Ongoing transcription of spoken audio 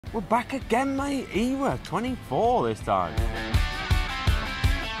We're back again, mate. IWA 24 this time.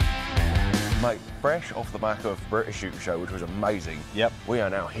 Mate, fresh off the back of British Shooting Show, which was amazing. Yep. We are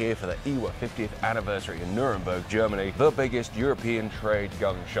now here for the IWA 50th anniversary in Nuremberg, Germany, the biggest European trade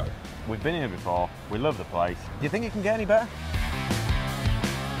gun show. We've been here before. We love the place. Do you think it can get any better?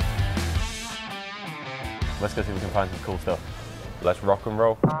 Let's go see if we can find some cool stuff. Let's rock and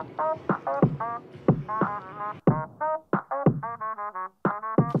roll.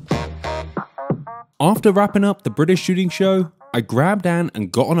 After wrapping up the British Shooting Show, I grabbed Anne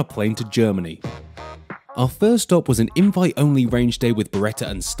and got on a plane to Germany. Our first stop was an invite-only range day with Beretta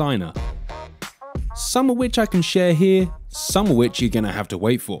and Steiner. Some of which I can share here, some of which you're gonna have to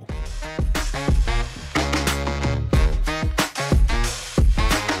wait for.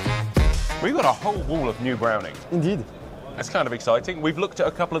 We've got a whole wall of new Browning. Indeed. That's kind of exciting. We've looked at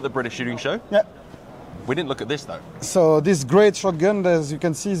a couple at the British Shooting Show. Yeah. We didn't look at this though. So this great shotgun, as you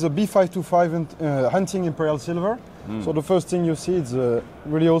can see, is a B525 hunting Imperial Silver. So the first thing you see is a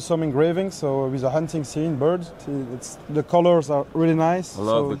really awesome engraving. So with a hunting scene, birds. The colors are really nice. I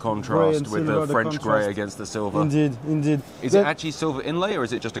love the contrast with the French grey against the silver. Indeed, indeed. Is it actually silver inlay or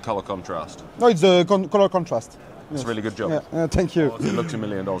is it just a colour contrast? No, it's the color contrast. It's a really good job. Yeah, thank you. It looks $1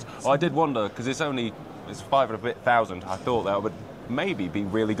 million. I did wonder, because it's 5 and a bit thousand. I thought that would maybe be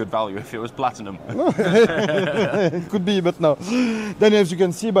really good value if it was platinum. It could be, but no. Then as you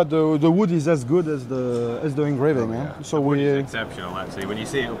can see, but the wood is as good as the engraving. Yeah. So it's exceptional actually. When you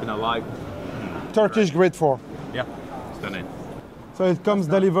see it up in the light. Turkish grade 4. Yeah, stunning. So it comes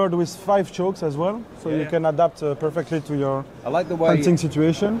delivered with 5 chokes as well, so you can adapt perfectly to your hunting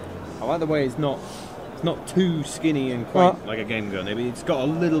situation. I like the way it's not too skinny and quite like a game gun. It's got a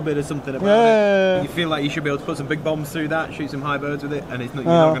little bit of something about it. You feel like you should be able to put some big bombs through that, shoot some high birds with it, and it's not,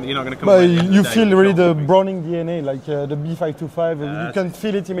 you're not going to come. But you feel really the Browning DNA, like the B525. You can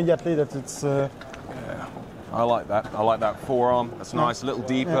feel it immediately that it's. I like that. I like that forearm. That's nice. A little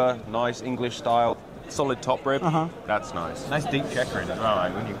deeper. Nice English style. Solid top rib. That's nice. Nice deep checkering as well.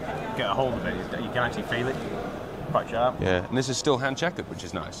 Like when you get a hold of it, you can actually feel it. Quite sharp. Yeah, and this is still hand checkered, which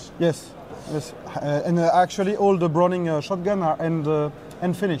is nice. Yes. Yes, and actually all the Browning shotgun are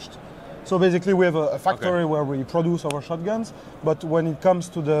end finished. So basically we have a factory where we produce our shotguns, but when it comes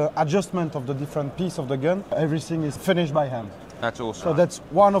to the adjustment of the different piece of the gun, everything is finished by hand. That's awesome. So that's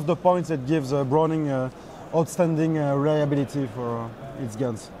one of the points that gives Browning outstanding reliability for its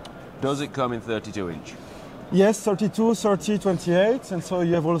guns. Does it come in 32 inch? Yes, 32, 30, 28, and so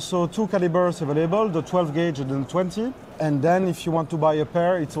you have also 2 calibers available, the 12 gauge and the 20. And then if you want to buy a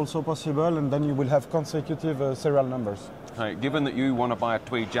pair, it's also possible, and then you will have consecutive serial numbers. Right, given that you want to buy a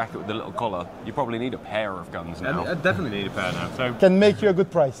tweed jacket with a little collar, you probably need a pair of guns now. I definitely need a pair now. So can make you a good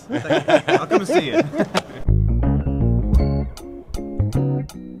price. I'll come and see you.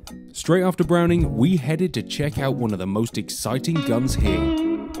 Straight after Browning, we headed to check out one of the most exciting guns here.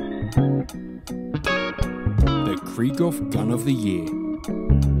 The Krieghoff Gun of the Year.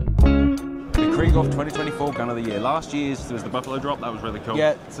 The Krieghoff 2024 Gun of the Year. Last year's there was the Buffalo drop, that was really cool.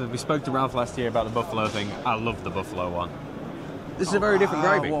 Yeah, so we spoke to Ralph last year about the Buffalo thing. I love the Buffalo one. This is a very different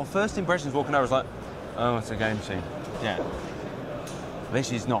gravy. Well, first impressions walking over was like, oh, it's a game scene. Yeah.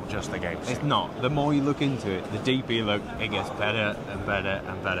 This is not just a game scene. It's not. The more you look into it, the deeper you look, it gets better and better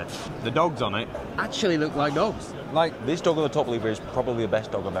and better. The dogs on it actually look like dogs. Like, this dog on the top lever is probably the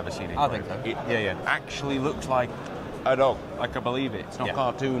best dog I've ever seen in I think so. It actually looks like a dog. Like, I believe it. It's not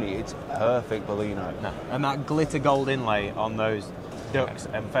cartoony. It's perfect Bellino. No. And that glitter gold inlay on those ducks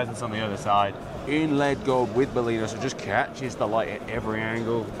and pheasants on the other side. Inlaid gold with Bellino, so it just catches the light at every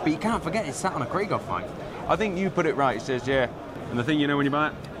angle. But you can't forget it's sat on a Krieghoff mic. I think you put it right. It says, yeah. And the thing you know when you buy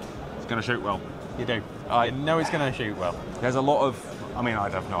it, it's going to shoot well. You do. You know it's going to shoot well. There's a lot of, I mean, I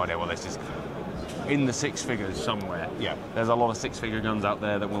have no idea what this is. In the 6 figures somewhere. Yeah. There's a lot of 6-figure guns out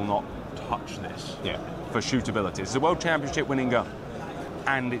there that will not touch this. Yeah. For shootability. It's a World Championship winning gun.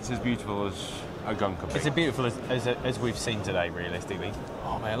 And it's as beautiful as a gun could be. It's as beautiful as we've seen today, realistically.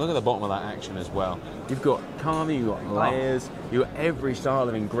 Oh man, look at the bottom of that action as well. You've got carving, you've got layers, you've got every style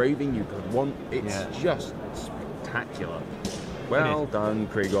of engraving you could want. It's just spectacular. Well done,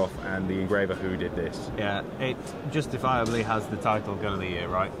 Krieghoff and the engraver who did this. Yeah, it justifiably has the title Gun of the Year,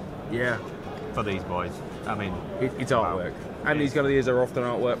 right? Yeah. For these boys. I mean, it's artwork. And these Gun of the Years are often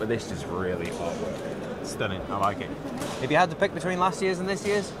artwork, but this is really artwork. Stunning, I like it. If you had to pick between last year's and this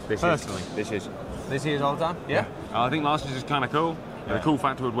year's, this year's all the time? Yeah. I think last year's is kind of cool. Yeah. The cool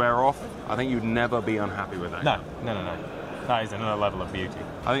factor would wear off. I think you'd never be unhappy with that. No. That is another level of beauty.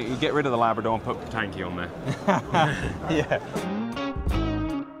 I think you get rid of the Labrador and put Tanky on there. Yeah.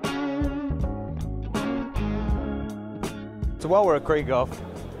 So while we're at Krieghoff,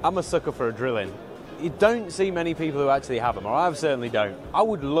 I'm a sucker for a drill-in. You don't see many people who actually have them, or I certainly don't. I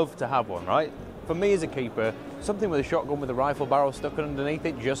would love to have one, right? For me as a keeper, something with a shotgun with a rifle barrel stuck underneath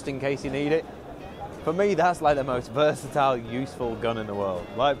it, just in case you need it. For me, that's like the most versatile, useful gun in the world.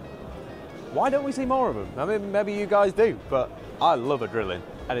 Like, why don't we see more of them? I mean, maybe you guys do, but I love a drill-in.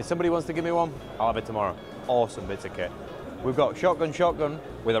 And if somebody wants to give me one, I'll have it tomorrow. Awesome bits of kit. We've got shotgun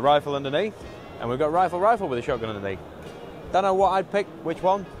with a rifle underneath, and we've got rifle with a shotgun underneath. Don't know what I'd pick, which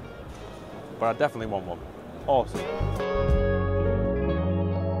one, but I definitely want one. Awesome.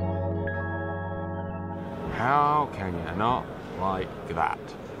 How can you not like that?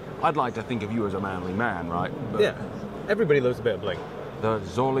 I'd like to think of you as a manly man, right? But yeah, everybody loves a bit of bling. The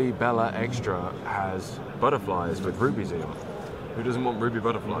Zolli Bella Extra has butterflies with rubies in them. Who doesn't want ruby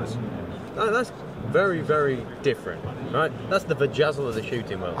butterflies? Oh, that's very, very different, right? That's the vajazzle of the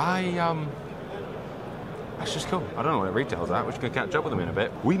shooting world. That's just cool. I don't know what it retails at. We're just going to catch up with them in a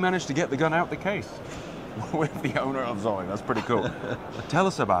bit. We managed to get the gun out the case with the owner of Zolli. That's pretty cool. Tell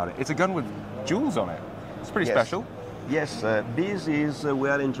us about it. It's a gun with jewels on it. It's pretty special. Yes, this is, we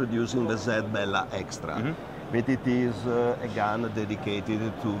are introducing the Z Bella Extra. But it is a gun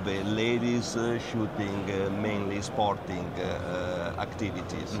dedicated to the ladies shooting, mainly sporting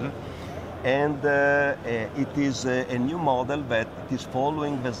activities. And it is a new model that it is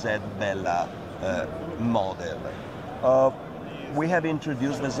following the Z Bella model. We have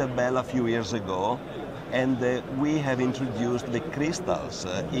introduced the Z Bella a few years ago, and we have introduced the crystals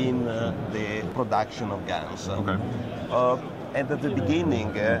in the production of guns. And at the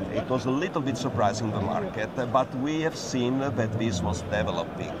beginning, it was a little bit surprising the market, but we have seen that this was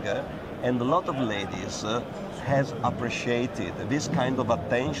developing, and a lot of ladies has appreciated this kind of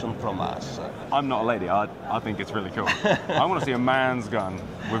attention from us. I'm not a lady. I think it's really cool. I want to see a man's gun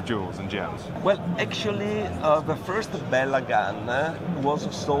with jewels and gems. Well, actually, the first Bella gun was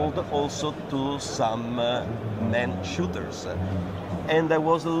sold also to some men shooters. And I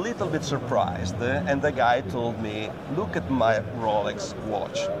was a little bit surprised, and the guy told me, look at my Rolex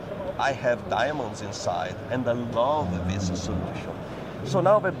watch. I have diamonds inside, and I love this solution. So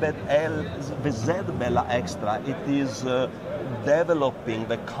now the Z Bella Extra, it is developing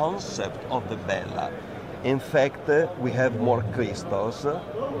the concept of the Bella. In fact, we have more crystals,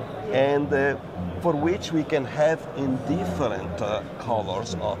 and for which we can have in different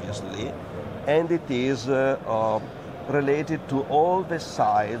colors, obviously, and it is related to all the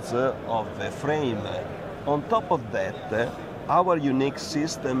sides of the frame. On top of that, our unique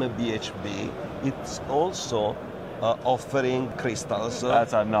system BHB, it's also offering crystals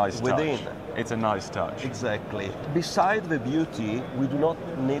That's a nice within. touch. It's a nice touch. Exactly. Beside the beauty, we do not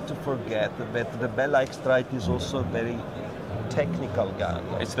need to forget that the Bella Extra is also a very technical gun.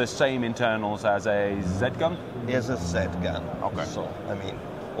 It's the same internals as a Z gun? As a Z gun. Okay. So, I mean,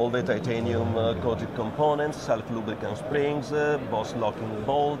 all the titanium coated components, self-lubricant springs, boss locking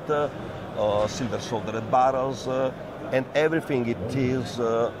bolt, silver soldered barrels, and everything it is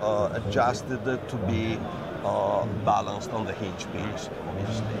adjusted to be balanced on the hinge pins,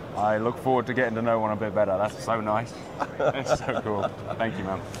 obviously. I look forward to getting to know one a bit better. That's so nice. It's so cool. Thank you,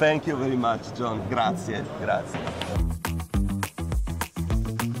 man. Thank you very much, John. Grazie. Grazie.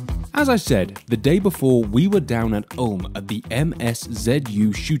 As I said, the day before we were down at Ulm at the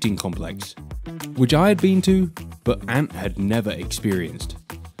MSZU shooting complex, which I had been to, but Ant had never experienced.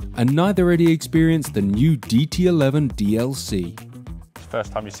 And neither had he experienced the new DT11 DLC.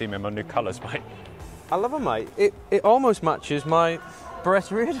 First time you see me in my new colours, mate. I love them, mate. It almost matches my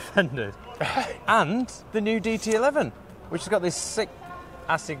Beretta rear defenders. And the new DT11, which has got this sick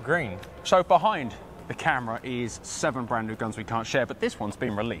acid green. So behind the camera is 7 brand new guns we can't share, but this one's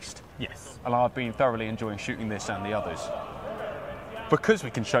been released. Yes. And I've been thoroughly enjoying shooting this and the others. Because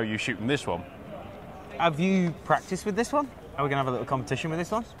we can show you shooting this one. Have you practiced with this one? Are we going to have a little competition with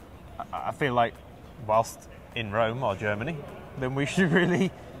this one? I feel like whilst in Rome or Germany, then we should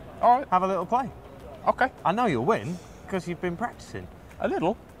really have a little play. Okay. I know you'll win because you've been practicing. A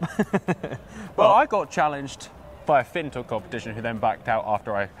little. Well, I got challenged by a Fintal competition who then backed out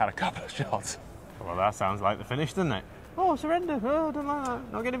after I had a couple of shots. Well, that sounds like the finish, doesn't it? Oh, surrender. Oh, I don't like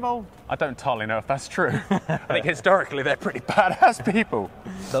that. Not get involved. I don't entirely know if that's true. I think historically they're pretty badass people.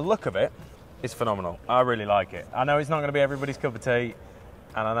 The look of it is phenomenal. I really like it. I know it's not going to be everybody's cup of tea,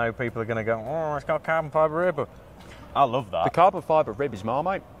 and I know people are going to go, oh, it's got carbon fibre rib, but I love that. The carbon fibre rib is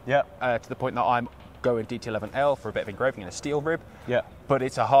Marmite. Yeah. To the point that I'm going DT11L for a bit of engraving and a steel rib. Yeah. But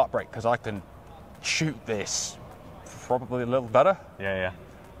it's a heartbreak because I can shoot this probably a little better. Yeah, yeah.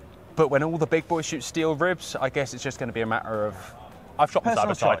 But when all the big boys shoot steel ribs, I guess it's just going to be a matter of I've shot them side by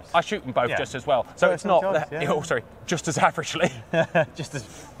Personal side. choice. I shoot them both Yeah. just as well. So it's not, Personal choice, yeah. oh, sorry, just as averagely. Just as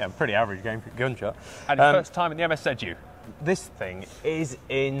pretty average game gunshot. And first time in the MSZU. This thing is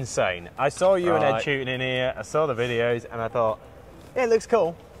insane. I saw you and Ed Right. shooting in here. I saw the videos, and I thought, yeah, it looks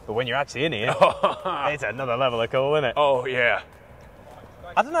cool. But when you're actually in here, it's another level of cool, isn't it? Oh, yeah.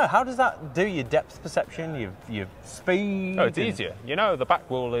 I don't know. How does that do your depth perception, your speed? Oh, it's easier. You know, the back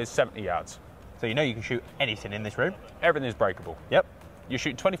wall is 70 yards. So you know you can shoot anything in this room. Everything is breakable. Yep. You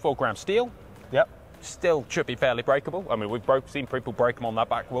shoot 24 gram steel. Yep. Still should be fairly breakable. I mean, we've seen people break them on that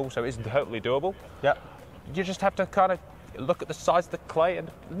back wall, so it's totally doable. Yep. You just have to kind of look at the size of the clay,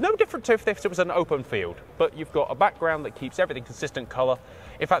 and no different to if it was an open field, but you've got a background that keeps everything consistent colour.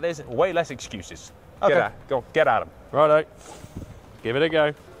 In fact, there's way less excuses. Okay. Get at them. Righto. Give it a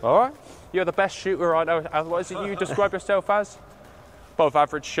go. All right. You're the best shooter I know. What is it you describe yourself as? Above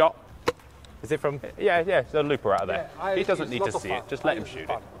average shot. Is it from? Yeah, there's a looper out of there. Yeah, He doesn't it's need to lots of see fun. it. Just let him shoot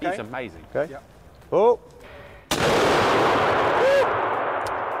it. Okay. He's amazing. Okay. Yeah. Oh.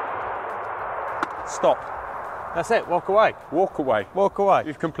 Stop. That's it. Walk away. Walk away. Walk away.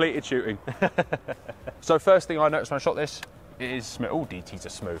 You've completed shooting. So first thing I noticed when I shot this, it is smooth. All DTs are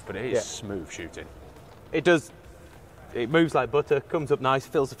smooth, but it is smooth shooting. It does. It moves like butter. Comes up nice.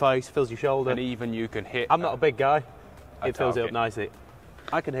 Fills the face. Fills your shoulder. And even you can hit. I'm not a big guy. It fills it up target. nicely.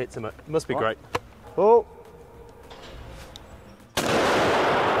 I can hit some. Must be Right. great. Oh. That's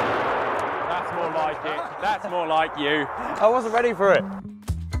more like it. That's more like you. I wasn't ready for it.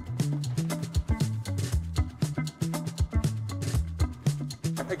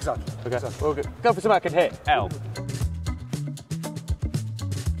 Exactly. Okay. Well, go for something I can hit. L.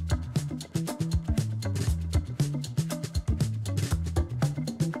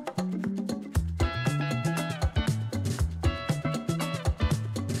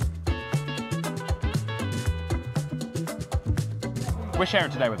 We're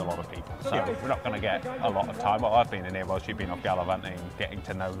sharing today with a lot of people, so we're not going to get a lot of time. Well, I've been in here whilst you've been off gallivanting, getting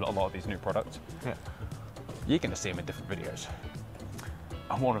to know a lot of these new products. Yeah. You're going to see them in different videos.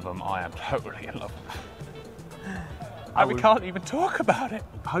 And one of them I am totally in love with. And we can't even talk about it.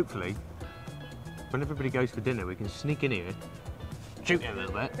 Hopefully, when everybody goes for dinner, we can sneak in here, shoot it a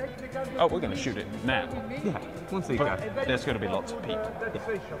little bit. Oh, we're going to shoot it now. Yeah. Once these go. There's going to be lots of people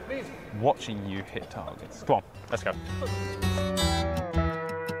watching you hit targets. Come on, let's go.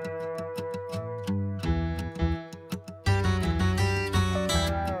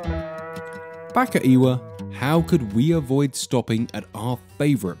 Back at IWA, how could we avoid stopping at our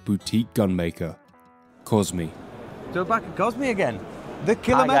favourite boutique gunmaker, Cosmi? So back at Cosmi again. The Hi,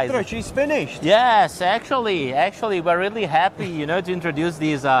 kilometer, guys. she's finished. Yes, actually, we're really happy, you know, to introduce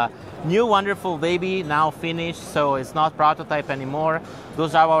this new wonderful baby, now finished. So it's not prototype anymore.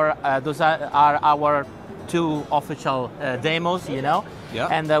 Those are our two official demos, you know. Yeah.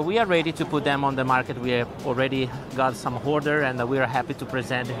 And we are ready to put them on the market. We have already got some order, and we are happy to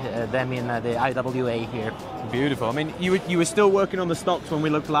present them in the IWA here. Beautiful. I mean, you were still working on the stocks when we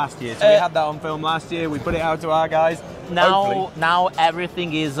looked last year. So we had that on film last year. We put it out to our guys. Now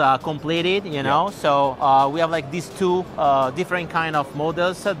everything is completed, you know. So we have like these two different kind of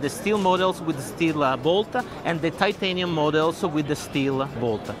models: the steel models with the steel bolt, and the titanium models with the steel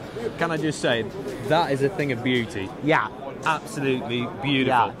bolt. Can I just say, that is a thing of beauty. Yeah, Absolutely beautiful.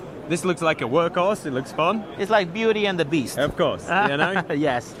 Yeah. This looks like a workhorse. It looks fun. it's like Beauty and the Beast. Of course, you know.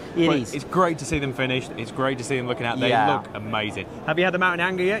 Yes, it But is. It's great to see them finished. It's great to see them looking out. They Yeah. look amazing. Have you had them out in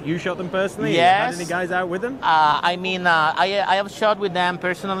anger yet? You shot them personally? Yes. Had any guys out with them? I mean, I have shot with them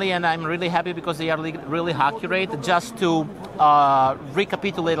personally, and I'm really happy because they are really accurate. Just to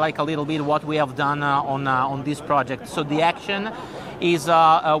recapitulate like a little bit what we have done on this project. So the action is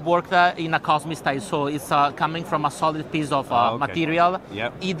worked in a Cosmi style, so it's coming from a solid piece of material,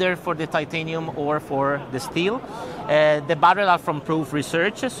 Yep. either for the titanium or for the steel. The barrel are from Proof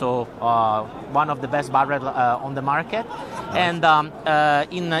Research, so one of the best barrel on the market. And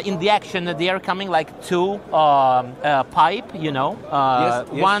in the action, they are coming like two pipe, you know,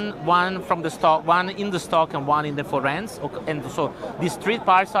 Yes. one from the stock, one in the stock, and one in the forehands. And so these three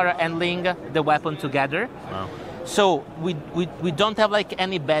parts are handling the weapon together. Wow. So we don't have like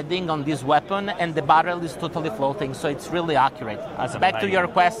any bedding on this weapon, and the barrel is totally floating, so it's really accurate. Back to your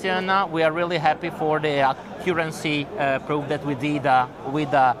question, we are really happy for the accuracy proof that we did with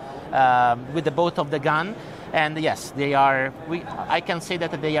the both of the gun, and yes, they are. I can say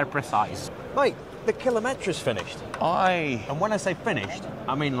that they are precise. Mate, the kilometra's finished. And when I say finished,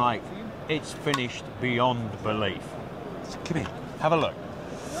 I mean like it's finished beyond belief. Come here. Have a look.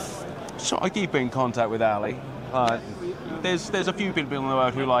 So I keep in contact with Ali. There's a few people in the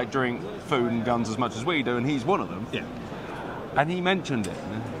world who like drink food and guns as much as we do, and he's one of them. Yeah. And he mentioned it,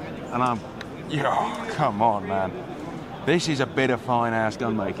 and I'm, come on, man. This is a bit of fine-ass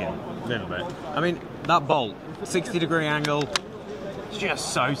gun making. A little bit. I mean, that bolt, 60-degree angle, it's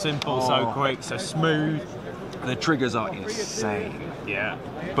just so simple, so quick, so smooth. The triggers are insane. Yeah.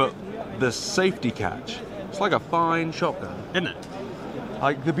 But the safety catch, it's like a fine shotgun. Isn't it?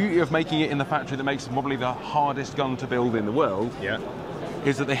 Like, the beauty of making it in the factory that makes it probably the hardest gun to build in the world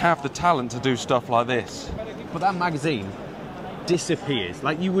is that they have the talent to do stuff like this. But that magazine disappears.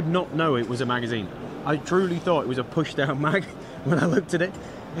 Like, you would not know it was a magazine. I truly thought it was a push-down mag when I looked at it.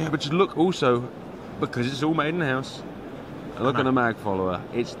 Yeah, but just look also, because it's all made in-house, look at the mag follower.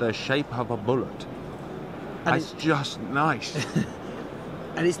 It's the shape of a bullet. And it's just nice.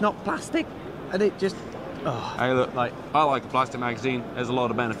 And it's not plastic. And it just... Oh, hey, look, like, I like a plastic magazine. There's a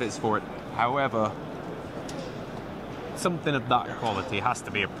lot of benefits for it. However, something of that quality has to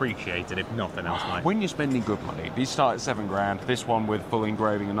be appreciated, if nothing else, mate. When you're spending good money, these start at $7,000. This one with full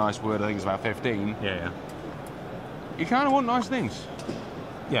engraving and nice wood, I think, is about 15. Yeah. You kind of want nice things.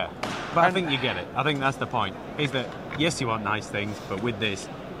 Yeah, but I think you get it. I think that's the point. Is that yes, you want nice things, but with this,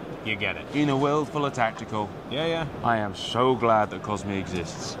 you get it. In a world full of tactical, I am so glad that Cosmi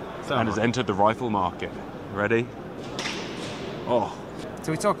exists and has entered the rifle market. Ready? Oh.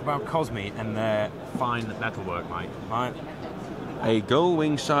 So we talk about Cosmi and their fine metalwork, mate. Right? A gull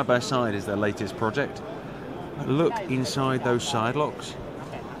wing side by side is their latest project. Look inside those side locks.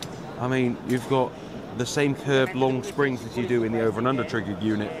 I mean, you've got the same curved long springs as you do in the over and under triggered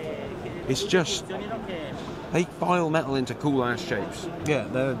unit. It's just, they file metal into cool ass shapes. Yeah,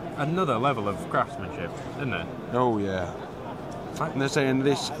 they're another level of craftsmanship, isn't it? Oh yeah. And they're saying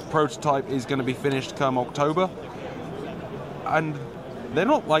this prototype is going to be finished come October. And they're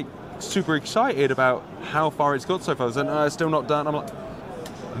not like super excited about how far it's got so far. They're saying, it's still not done. I'm like,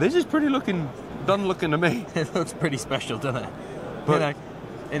 this is pretty done looking to me. It looks pretty special, doesn't it? But,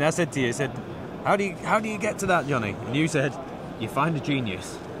 and I said to you, how do you get to that, Johnny? And you said, you find a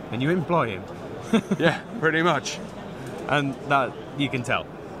genius and you employ him. Yeah, pretty much. And that you can tell,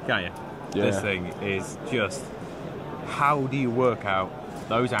 can't you? Yeah. This thing is just, how do you work out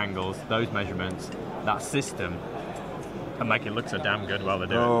those angles, those measurements, that system, and make it look so damn good while they're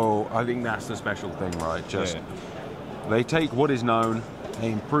doing it? Oh, I think that's the special thing, right? Just they take what is known,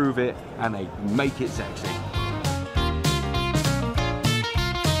 they improve it, and they make it sexy.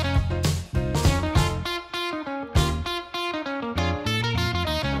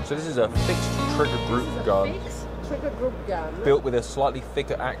 So this is a fixed trigger group gun. Fixed trigger group gun. Built with a slightly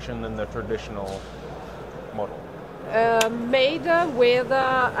thicker action than the traditional model. Made with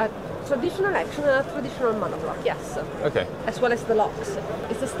a traditional action and a traditional monoblock, yes. Okay. As well as the locks.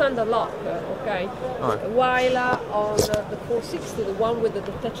 It's a standard lock, okay? Right. While on the 460, the one with the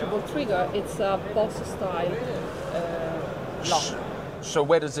detachable trigger, it's a boss style lock. So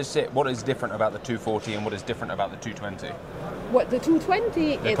where does this sit? What is different about the 240 and what is different about the 220? What, the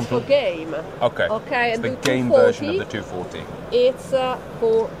 220 is for game. Okay. Okay, it's and the game 240, version of the 240. It's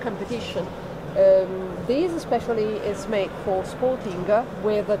for competition. This especially is made for sporting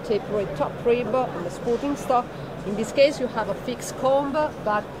with a tapered top rib and the sporting stock. In this case, you have a fixed comb, but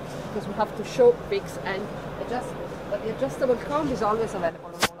because we have to show fix and adjust. But the adjustable comb is always available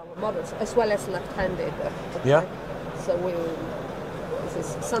on all our models, as well as left-handed. Okay? Yeah. So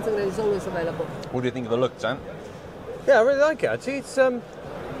this is something that is always available. What do you think of the look, Dan? Yeah, I really like it. Actually, it's not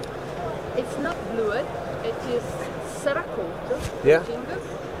fluid. It is Cerakote. Yeah. Fingers.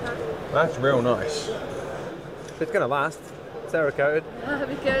 That's real nice. It's going to last. Cerakoted.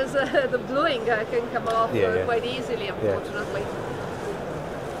 Because the bluing can come off quite easily, unfortunately.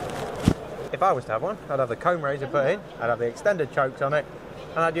 If I was to have one, I'd have the comb razor put in, I'd have the extended chokes on it,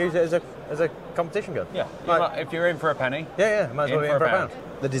 and I'd use it as a competition gun. Yeah. Like, If you're in for a penny. Yeah, might as well be in for a pound.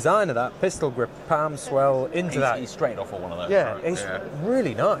 The design of that pistol grip, palm swell into that. He's straight off of one of those. Yeah, right? it's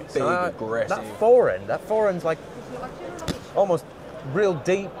really nice. Big, aggressive. That foreend's like almost real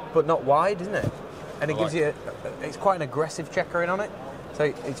deep but not wide, isn't it? And it gives you, it's quite an aggressive checkering on it. So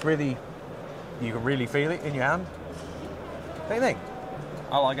it's really, you can really feel it in your hand. What do you think?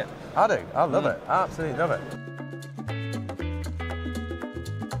 I like it. I do. I love it. I absolutely love it.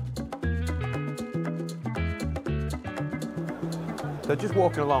 So just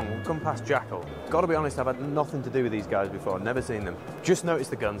walking along, we'll come past Jackal. Got to be honest, I've had nothing to do with these guys before, never seen them. Just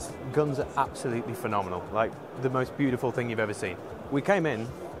noticed the guns. Guns are absolutely phenomenal, like the most beautiful thing you've ever seen. We came in,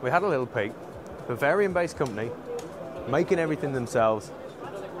 we had a little peek, Bavarian-based company, making everything themselves.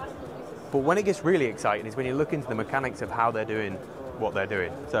 But when it gets really exciting is when you look into the mechanics of how they're doing what they're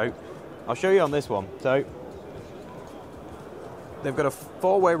doing. So I'll show you on this one. So they've got a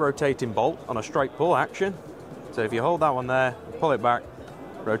four-way rotating bolt on a straight pull action. So if you hold that one there, pull it back,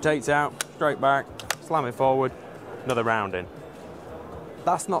 rotates out, straight back, slam it forward, another round in.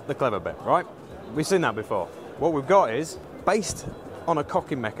 That's not the clever bit, right? We've seen that before. What we've got is, based on a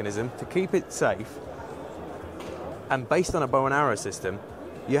cocking mechanism to keep it safe, and based on a bow and arrow system,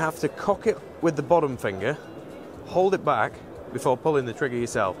 you have to cock it with the bottom finger, hold it back before pulling the trigger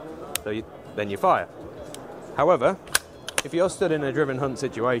yourself. So then you fire. However, if you're stood in a driven hunt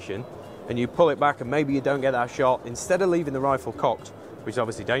situation and you pull it back and maybe you don't get that shot, instead of leaving the rifle cocked, which is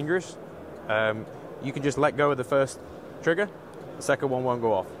obviously dangerous, you can just let go of the first trigger, the second one won't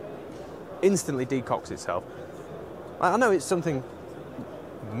go off. Instantly decocks itself. I know it's something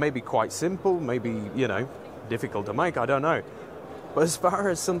maybe quite simple, maybe, you know, difficult to make, I don't know. But as far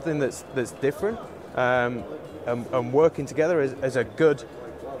as something that's different and working together as a good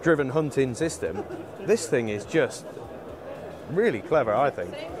driven hunting system, this thing is just really clever, I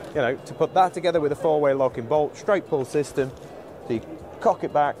think. You know, to put that together with a four-way locking bolt, straight pull system, so you cock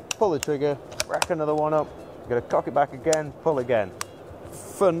it back, pull the trigger, rack another one up, you're going to cock it back again, pull again.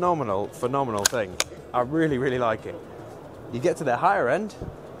 Phenomenal, phenomenal thing. I really, really like it. You get to the higher end,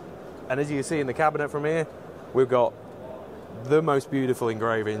 and as you can see in the cabinet from here, we've got the most beautiful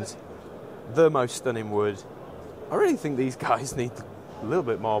engravings, the most stunning wood. I really think these guys need a little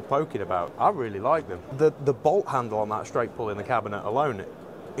bit more poking about. I really like them. The bolt handle on that straight pull in the cabinet alone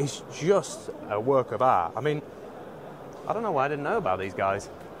is just a work of art. I mean, I don't know why I didn't know about these guys.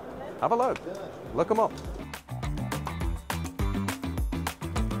 Have a look. Look them up.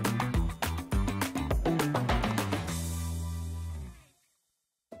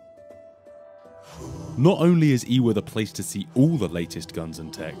 Not only is IWA the place to see all the latest guns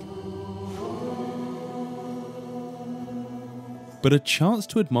and tech, but a chance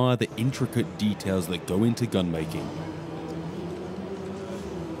to admire the intricate details that go into gun making.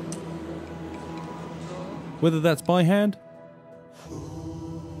 Whether that's by hand,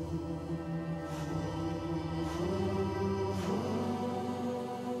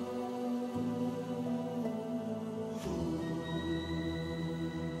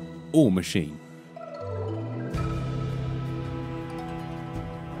 or machine.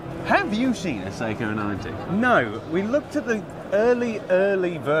 Have you seen a Seiko 90? No, we looked at the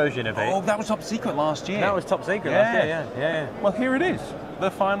early version of it. Oh, that was top secret last year. That was top secret last year, yeah. Well, here it is,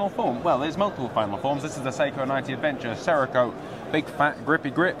 the final form. Well, there's multiple final forms. This is the Seiko 90 Adventure Cerakote Big Fat Grippy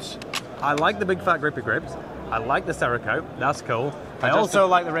Grips. I like the big fat grippy grips. I like the Cerakote. That's cool. I also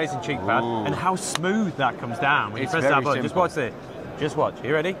like the racing cheek pad and how smooth that comes down when you press that button. Just watch this. Just watch.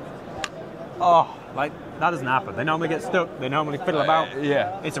 You ready? Oh, like that doesn't happen. They normally get stuck. They normally fiddle about.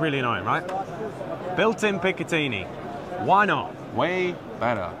 Yeah. It's really annoying, right? Built-in Picatinny. Why not? Way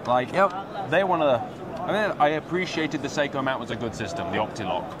better. Like, they're one of the... I mean, I appreciated the Seiko mount was a good system, the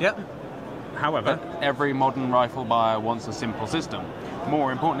OptiLock. Yep. However, every modern rifle buyer wants a simple system.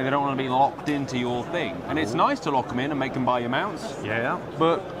 More importantly, they don't want to be locked into your thing. And it's nice to lock them in and make them buy your mounts. Yeah.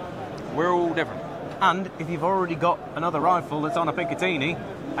 But we're all different. And if you've already got another rifle that's on a Picatinny,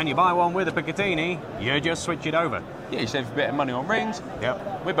 and you buy one with a Picatinny, you just switch it over. Yeah, you save a bit of money on rings.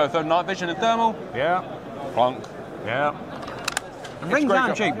 Yep. We both own night vision and thermal. Yeah. Plonk. Yeah. And rings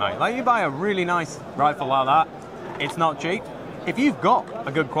aren't cheap, mate. Like, you buy a really nice rifle like that, it's not cheap. If you've got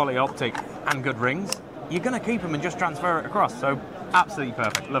a good quality optic and good rings, you're going to keep them and just transfer it across. So, absolutely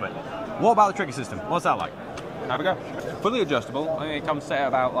perfect. Love it. What about the trigger system? What's that like? Have a go. Fully adjustable. I think it comes set at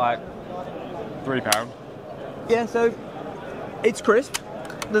about, like, £3. Yeah, so it's crisp.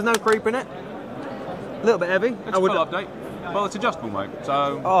 There's no creep in it. A little bit heavy. It's a full update. Well, it's adjustable, mate. So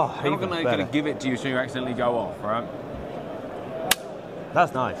I'm not going to give it to you so you accidentally go off, right?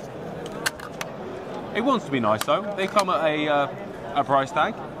 That's nice. It wants to be nice, though. They come at a price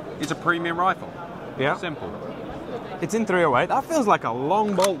tag. It's a premium rifle. Yeah. Simple. It's in 308. That feels like a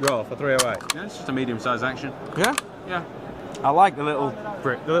long bolt draw for 308. Yeah, it's just a medium-sized action. Yeah? Yeah. I like the little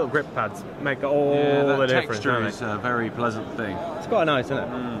grip pads. Make all the difference. Texture is a very pleasant thing. It's quite nice, isn't it?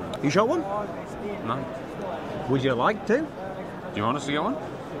 Mm. You shot one? No. Would you like to? Do you want us to get one?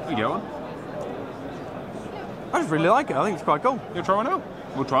 You get one. I just really like it. I think it's quite cool. You'll try one out.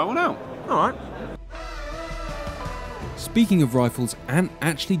 We'll try one out. All right. Speaking of rifles, Ant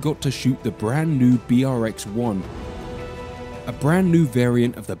actually got to shoot the brand new BRX-1. A brand new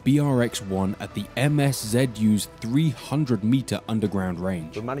variant of the BRX-1 at the MSZU's 300 meter underground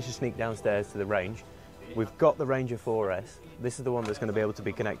range. We managed to sneak downstairs to the range. We've got the Ranger 4S. This is the one that's going to be able to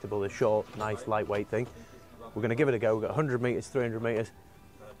be connectable, the short, nice, lightweight thing. We're going to give it a go. We've got 100 meters, 300 meters.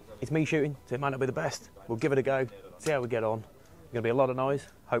 It's me shooting, so it might not be the best. We'll give it a go, see how we get on. There's going to be a lot of noise.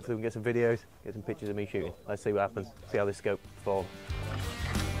 Hopefully we can get some videos, get some pictures of me shooting. Let's see what happens, see how this scope performs.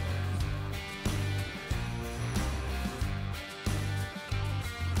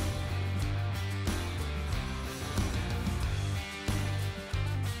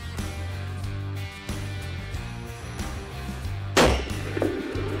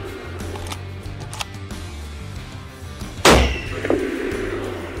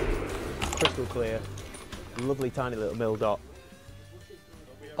 clear, lovely tiny little mil dot.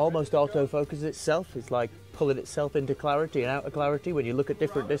 Almost autofocuses itself. It's like pulling itself into clarity and out of clarity when you look at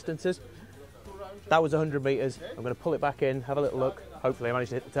different distances. That was 100 meters. I'm going to pull it back in, have a little look. Hopefully I manage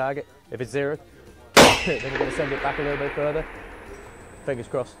to hit the target. If it's 0, then we're going to send it back a little bit further. Fingers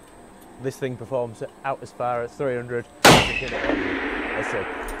crossed. This thing performs out as far as 300. Let's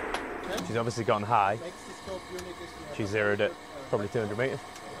see. She's obviously gone high. She's zeroed at probably 200 meters.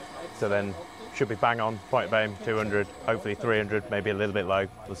 So then should be bang on, point of aim, 200, hopefully 300, maybe a little bit low.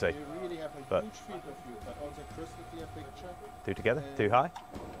 We'll see. But 2 together, 2 high.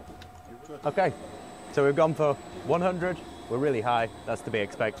 Okay, so we've gone for 100. We're really high. That's to be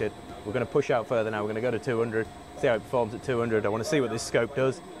expected. We're going to push out further now. We're going to go to 200. See how it performs at 200. I want to see what this scope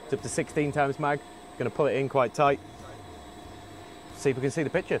does. It's up to 16 times mag. Going to pull it in quite tight. See if we can see the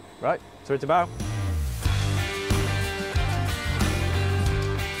picture. Right, so it's about.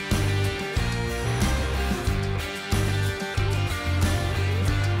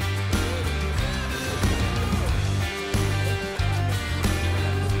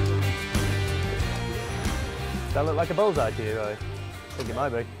 Does that look like a bullseye to you? I think it might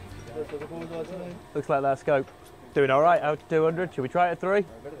be. Looks like that scope. Doing all right out to 200. Should we try it at 3?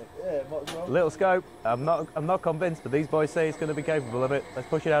 Little scope. I'm not convinced, but these boys say it's going to be capable of it. Let's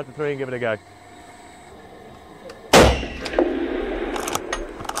push it out to 3 and give it a go.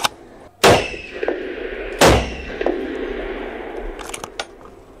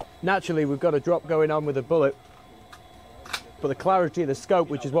 Naturally, we've got a drop going on with the bullet, but the clarity of the scope,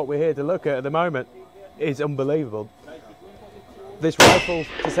 which is what we're here to look at the moment, is unbelievable. This rifle,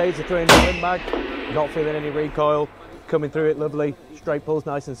 to say it's a 300 Win mag, not feeling any recoil, coming through it lovely, straight pulls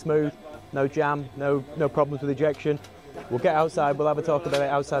nice and smooth, no jam, no problems with ejection. We'll get outside, we'll have a talk about it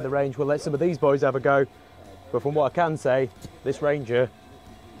outside the range, we'll let some of these boys have a go. But from what I can say, this Ranger,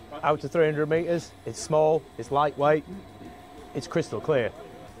 out to 300 meters, it's small, it's lightweight, it's crystal clear.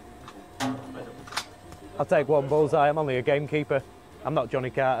 I'll take one bullseye, I'm only a gamekeeper, I'm not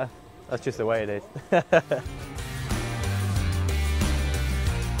Johnny Carter. That's just the way it is.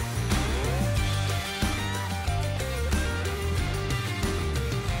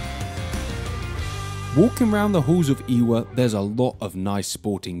 Walking around the halls of IWA, there's a lot of nice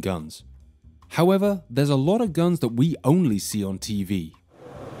sporting guns. However, there's a lot of guns that we only see on TV.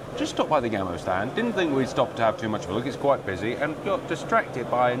 Just stopped by the ammo stand, didn't think we'd stop to have too much of a look, it's quite busy, and got distracted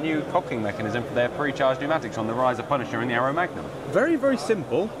by a new cocking mechanism for their pre-charged pneumatics on the Riser Punisher and the Arrow Magnum. Very, very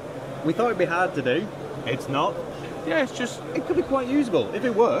simple. We thought it'd be hard to do. It's not. Yeah, it's just... It could be quite usable. If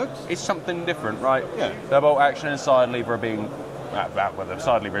it works. It's something different, right? Yeah. The bolt action and side lever are being... well, the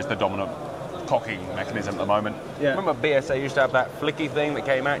side lever is the dominant cocking mechanism at the moment. Yeah. Remember BSA used to have that flicky thing that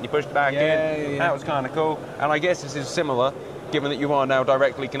came out and you pushed back in? Yeah. That was kind of cool. And I guess this is similar, given that you are now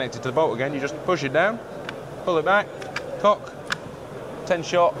directly connected to the bolt again. You just push it down, pull it back, cock, 10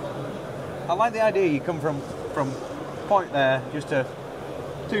 shot. I like the idea you come from point there just to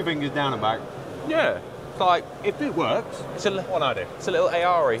 2 fingers down and back. Yeah. It's like, If it works. it's a, one idea. It's a little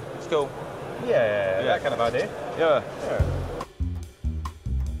AR-y. It's cool. Yeah, that kind of idea. Yeah.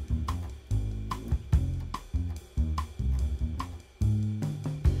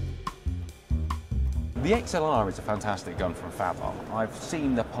 The XLR is a fantastic gun from Fabon. I've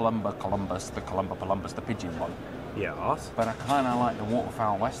seen the Columba Columbus, the pigeon one, Yes. but I kind of like the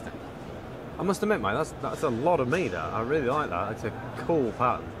Waterfowl Western. I must admit, mate, that's a lot of me, that. I really like that. It's a cool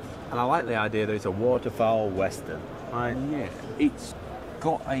pattern. And I like the idea that it's a waterfowl Western. Right? Yeah, it's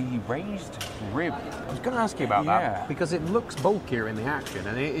got a raised rib. I was going to ask you about that, because it looks bulkier in the action,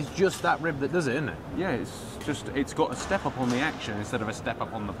 and it is just that rib that does it, isn't it? Yeah, it's got a step up on the action instead of a step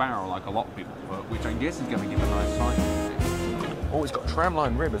up on the barrel like a lot of people put, which I guess is going to give a nice sight. Oh, it's got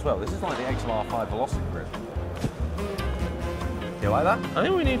tramline rib as well. This is like the XLR 5 Velocity rib. You like that? I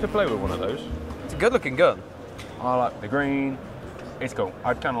think we need to play with one of those. It's a good-looking gun. I like the green. It's cool.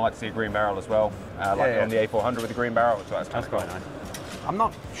 I'd kind of like to see a green barrel as well. On the A400 with the green barrel, so that's kind of quite nice. I'm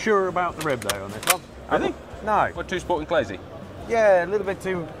not sure about the rib though on this one. Really? No. What, too sporting clazy? Yeah, a little bit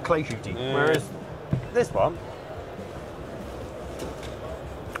too clay shooty. Yeah. Whereas this one,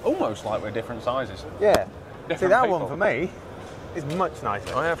 Almost like we're different sizes. yeah. Different See, that people. one for me is much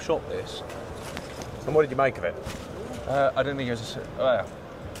nicer. I have shot this. And what did you make of it? I don't think it was...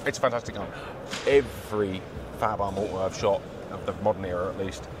 it's a fantastic gun. Every Fab Arm Auto I've shot, of the modern era at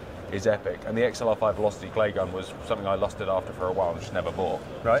least, is epic. And the XLR 5 Velocity clay gun was something I lusted after for a while and just never bought.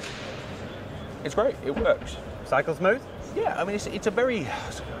 Right. It's great. It works. Cycle smooth? Yeah, I mean, it's a very...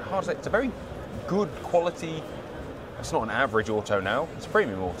 hard to say. It's a very good quality... It's not an average auto now. It's a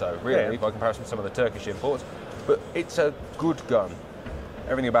premium auto, really, by comparison to some of the Turkish imports. But it's a good gun.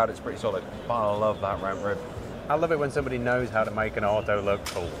 Everything about it's pretty solid. But I love that ramp rib. I love it when somebody knows how to make an auto look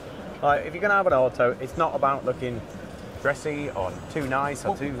cool. Like, if you're going to have an auto, it's not about looking dressy or too nice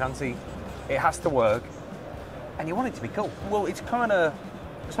or too fancy. It has to work, and you want it to be cool. Well, it's kind of,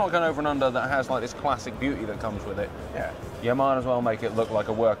 it's not going over and under that has like this classic beauty that comes with it. Yeah. You might as well make it look like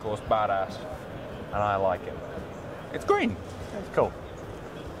a workhorse badass, and I like it. It's green. It's cool.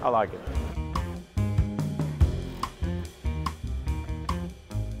 I like it.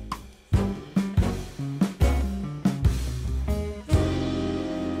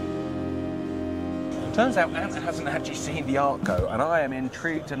 Turns out Ant hasn't actually seen the Arco, and I am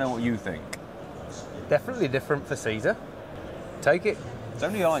intrigued to know what you think. Definitely different for Caesar. Take it. It's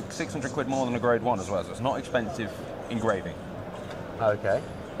only like 600 quid more than a grade 1 as well, so it's not expensive engraving. Okay.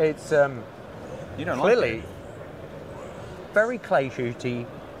 It's You don't clearly like it? very clay shooty.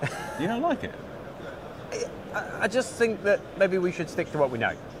 You don't like it? I just think that maybe we should stick to what we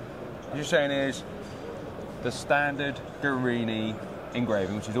know. What you're saying is the standard Guarini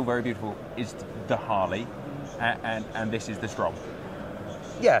engraving, which is all very beautiful, is the Harley, and this is the Strom.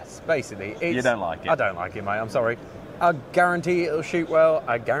 Yes, basically. You don't like it? I don't like it, mate. I'm sorry. I guarantee it'll shoot well.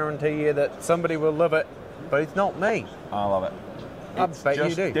 I guarantee you that somebody will love it, but it's not me. I love it. I It's bet you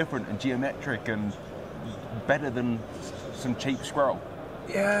just do. different and geometric and better than some cheap scroll.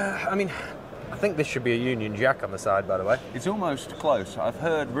 Yeah, I mean, I think this should be a Union Jack on the side, by the way. It's almost close. I've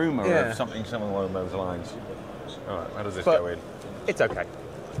heard rumour Yeah. of something similar along those lines. All right, how does this But go in? it's okay.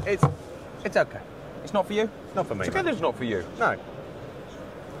 It's okay. It's not for you? Not for me. It's okay that it's not for you. No.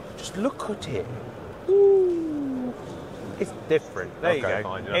 Just look at it. It's different. There you Okay, go.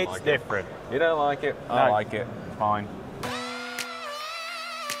 fine, you don't It's like it. different. You don't like it? I No. like it. Fine.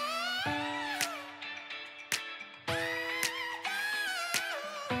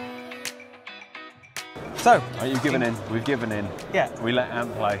 So, Right, you've given in. We've given in. yeah, We let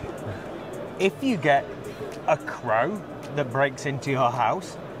Ant play. if you get a crow that breaks into your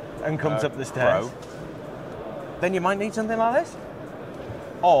house and comes up the stairs, then you might need something like this.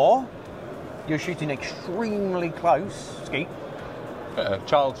 Or you're shooting extremely close, skeet.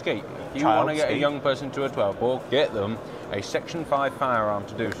 Child skeet. If you Child want to get a skeet. young person to a 12 bore, get them a Section 5 firearm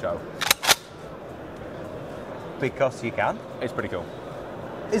to do so. Because you can. It's pretty cool.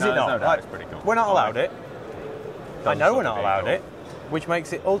 Is No, it there's not? no doubt it's pretty cool. We're not allowed it. I know we're not Very allowed cool. it, which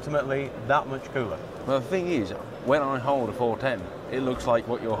makes it ultimately that much cooler. Well, the thing is, when I hold a 410, it looks like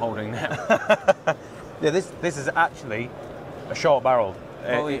what you're holding now. Yeah, this is actually a short barreled.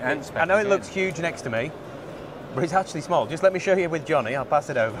 Well, the ant spec I know it again. looks huge next to me, but it's actually small. Just let me show you with Johnny. I'll pass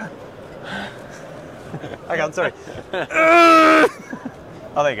it over. Hang on, sorry. Oh,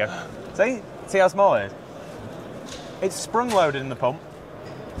 there you go. See how small it is? It's sprung loaded in the pump.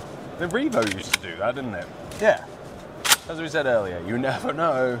 The Revo used to do that, didn't it? Yeah, As we said earlier, you never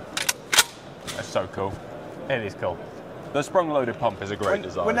know. That's so cool. it is cool. The sprung-loaded pump is a great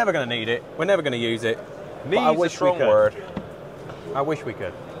design. We're never going to need it. We're never going to use it. But Needs I a wish we strong could. word. I wish we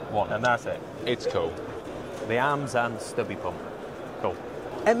could. Want And that's it. It's cool. The arms and stubby pump. Cool.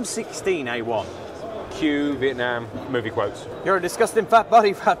 M16A1. Cue Vietnam movie quotes. You're a disgusting fat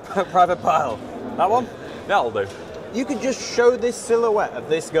body, fat private pile. That one? That'll do. You could just show this silhouette of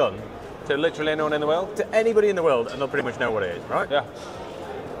this gun To literally anyone in the world? to anybody in the world and they'll pretty much know what it is, right? Yeah.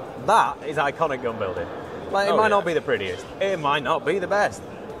 That is iconic gun building. Like, it Oh, might yeah. not be the prettiest, it might not be the best,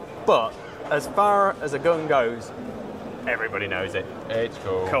 but as far as a gun goes, everybody knows it. It's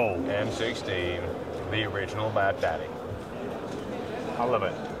cool. Cool. M16, the original Bad Daddy. I love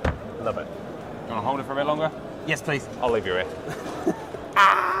it. Love it. You want to hold it for a bit longer? Yes, please. I'll leave you here.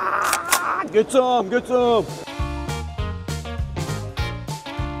 Good time, good time.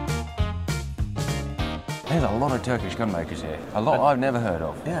 There's a lot of Turkish gun makers here. A lot I've never heard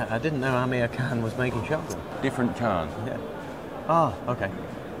of. Yeah, I didn't know Amir Khan was making shotguns. Different Khan. Yeah. Ah, okay.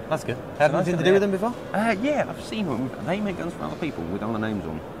 That's good. Had anything to do with them before? Yeah, I've seen them. They make guns for other people with other names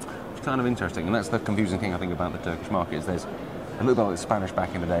on. It's kind of interesting, and that's the confusing thing I think about the Turkish market is there's a little bit like the Spanish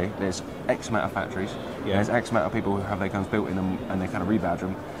back in the day. There's X amount of factories. Yeah. There's X amount of people who have their guns built in them and they kind of rebadge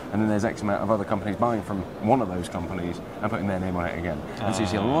them. And then there's X amount of other companies buying from one of those companies and putting their name on it again. And so you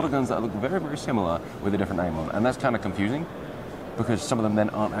see a lot of guns that look very, very similar with a different name on. And that's kind of confusing because some of them then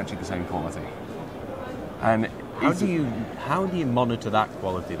aren't actually the same quality. And How do you monitor that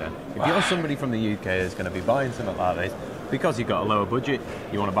quality then? If you're somebody from the UK that's going to be buying something like this, because you've got a lower budget,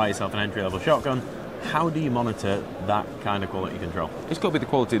 you want to buy yourself an entry-level shotgun, how do you monitor that kind of quality control? it's got to be the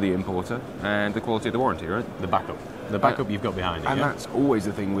quality of the importer and the quality of the warranty, right? The backup. The backup you've got behind it, And yeah? that's always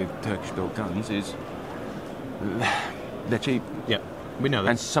the thing with Turkish-built guns is they're cheap Yeah, we know that.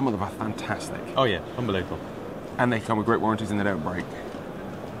 and some of them are fantastic. Oh yeah, unbelievable. And they come with great warranties and they don't break.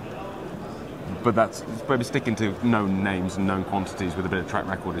 But maybe sticking to known names and known quantities with a bit of track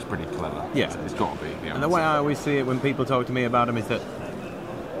record is pretty clever. Yeah. It's got to be. Yeah. And the way I always see it when people talk to me about them is that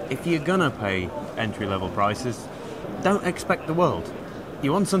if you're going to pay entry-level prices, don't expect the world.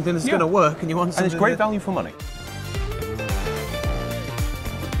 You want something that's going to work, and you want something... And it's great value for money.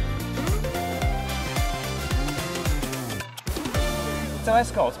 So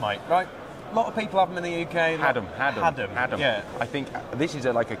escorts, mate, right? A lot of people have them in the UK. Had them. Yeah. I think this is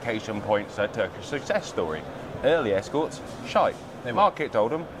like a case in point Turkish success story. Early escorts, shite. Market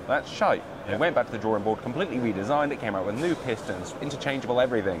told them, that's shite. They went back to the drawing board, completely redesigned it, came out with new pistons, interchangeable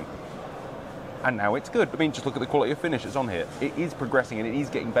everything. And now it's good. I mean, just look at the quality of finish that's on here. It is progressing and it is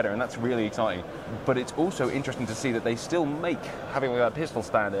getting better, and that's really exciting. But it's also interesting to see that they still make, having that pistol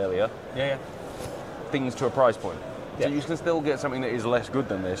stand earlier, things to a price point. So you can still get something that is less good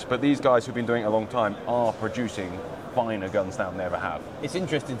than this, but these guys who've been doing it a long time are producing finer guns now than they ever have. It's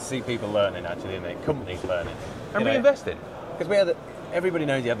interesting to see people learning, actually, and companies learning. And reinvesting. Because everybody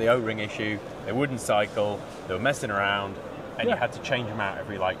knows you have the O-ring issue, they wouldn't cycle, they were messing around, and you had to change them out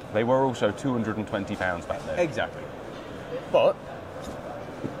every, They were also £220 back then. Exactly. But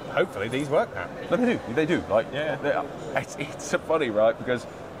hopefully these work now. They do. It's funny, right? Because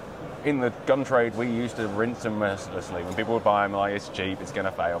in the gun trade, we used to rinse them mercilessly. When people would buy them, it's cheap, it's going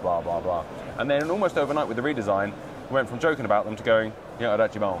to fail, blah, blah, blah. And then almost overnight with the redesign, we went from joking about them to going, I'd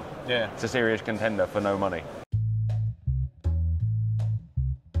actually buy them. Yeah. It's a serious contender for no money.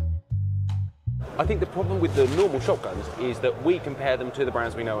 I think the problem with the normal shotguns is that we compare them to the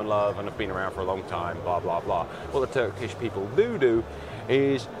brands we know and love and have been around for a long time, blah, blah, blah. What the Turkish people do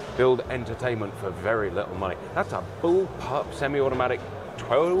is build entertainment for very little money. That's a bullpup semi-automatic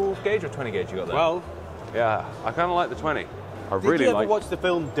 12 gauge or 20 gauge you got there? 12. Yeah, I kind of like the 20. Did you ever watch the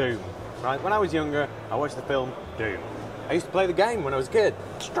film Doom? Right, when I was younger, I watched the film Doom. I used to play the game when I was a kid.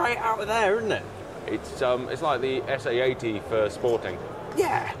 Straight out of there, isn't it? It's like the SA-80 for sporting.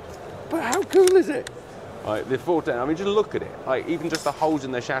 Yeah, but how cool is it? The 410, I mean, just look at it. Even just the holes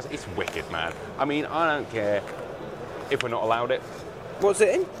in the chassis, it's wicked, man. I mean, I don't care if we're not allowed it. What's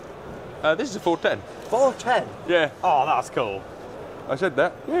it in? This is a 410. 410? Yeah. Oh, that's cool. I said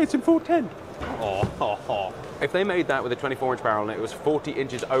that. Yeah, it's in 410. Oh. If they made that with a 24-inch barrel and it was 40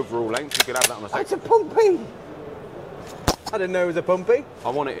 inches overall length, you could have that on a It's a pumpy. I didn't know it was a pumpy. I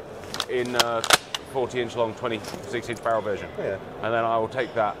want it in 40-inch long, 26-inch barrel version. Yeah. And then I will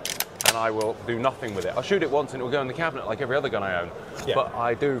take that and I will do nothing with it. I'll shoot it once and it will go in the cabinet like every other gun I own. Yeah. But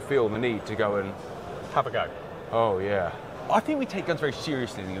I do feel the need to go and have a go. Oh, yeah. I think we take guns very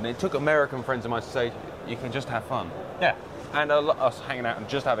seriously, and it took American friends of mine to say, you can just have fun. Yeah. And us hanging out and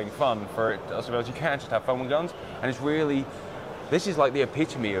just having fun for it, I suppose you can just have fun with guns. And it's really, this is like the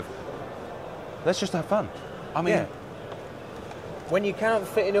epitome of, let's just have fun. I mean, when you can't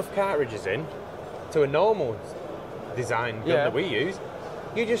fit enough cartridges in to a normal design gun that we use,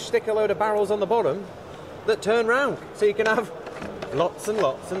 you just stick a load of barrels on the bottom that turn round, so you can have lots and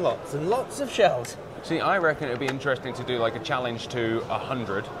lots and lots and lots of shells. See, I reckon it'd be interesting to do like a challenge to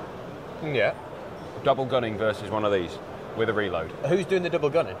 100. Yeah. Double gunning versus one of these with a reload. Who's doing the double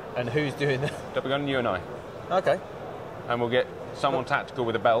gunning and who's doing the... Double gunning, you and I. Okay. And we'll get someone tactical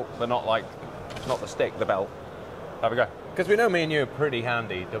with a belt, but not like, it's not the stick, the belt. Have a go. Because we know me and you are pretty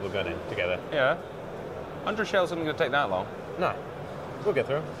handy double gunning together. Yeah. 100 shells isn't going to take that long. No. We'll get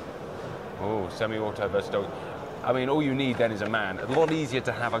through. Oh, semi-auto versus double. I mean, all you need then is a man. A lot easier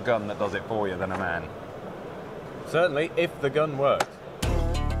to have a gun that does it for you than a man. Certainly, if the gun works.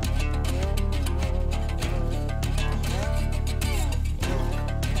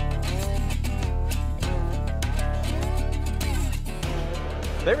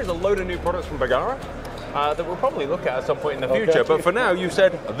 There is a load of new products from Beretta that we'll probably look at some point in the future. But for now, you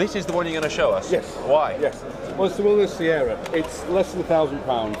said this is the one you're going to show us. Yes. Why? Yes. Well, it's the Willis Sierra. It's less than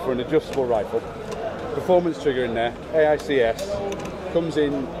 £1,000 for an adjustable rifle. Performance trigger in there, AICS, comes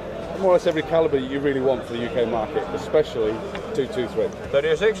in more or less every calibre you really want for the UK market, especially 223.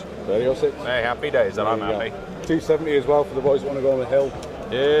 3006? 3006. Hey, happy days, and I'm happy. 270 as well for the boys who want to go on the hill.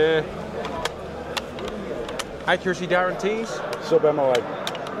 Yeah. Accuracy guarantees? Sub-MOA.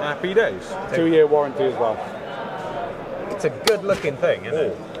 Happy days. 2-year warranty as well. It's a good looking thing, isn't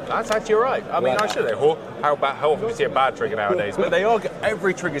it? That's actually right. I mean, I should know how often we see a bad trigger nowadays, but they are.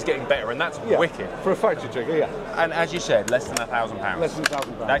 Every trigger's getting better, and that's wicked. For a factory trigger, yeah. And as you said, less than £1,000. Less than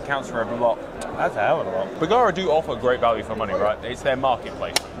 £1,000. That counts for a lot. That's a hell of a lot. Beretta do offer great value for money, right? It's their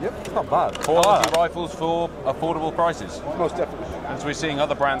marketplace. Yep, it's not bad. Quality rifles for affordable prices. Most definitely. And so we're seeing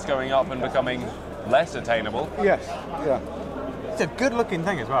other brands going up and becoming less attainable. Yes, yeah. It's a good looking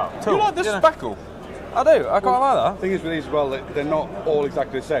thing as well. You like the spackle? I do. I quite like that. The thing is with these as well, they're not all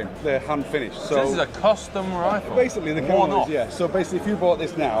exactly the same. They're hand finished. So this is a custom rifle. Basically, the one camera off. is, yeah. So basically, if you bought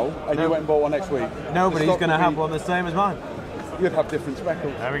this now and you went and bought one next week, nobody's going to have one the same as mine. You'd have different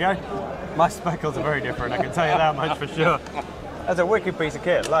speckles. There we go. My speckles are very different. I can tell you that much for sure. That's a wicked piece of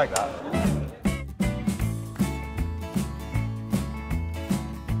kit. I like that.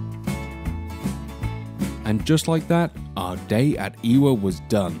 And just like that, our day at IWA was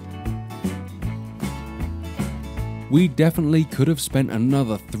done. We definitely could have spent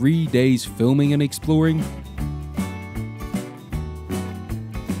another 3 days filming and exploring,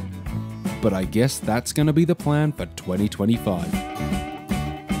 but I guess that's going to be the plan for 2025.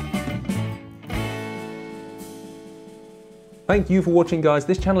 Thank you for watching, guys.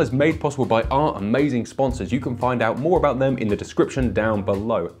 This channel is made possible by our amazing sponsors. You can find out more about them in the description down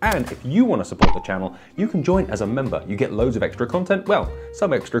below. And if you want to support the channel, you can join as a member. You get loads of extra content, well,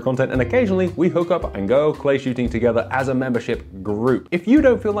 some extra content, and occasionally we hook up and go clay shooting together as a membership group. If you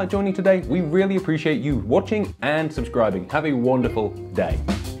don't feel like joining today, we really appreciate you watching and subscribing. Have a wonderful day.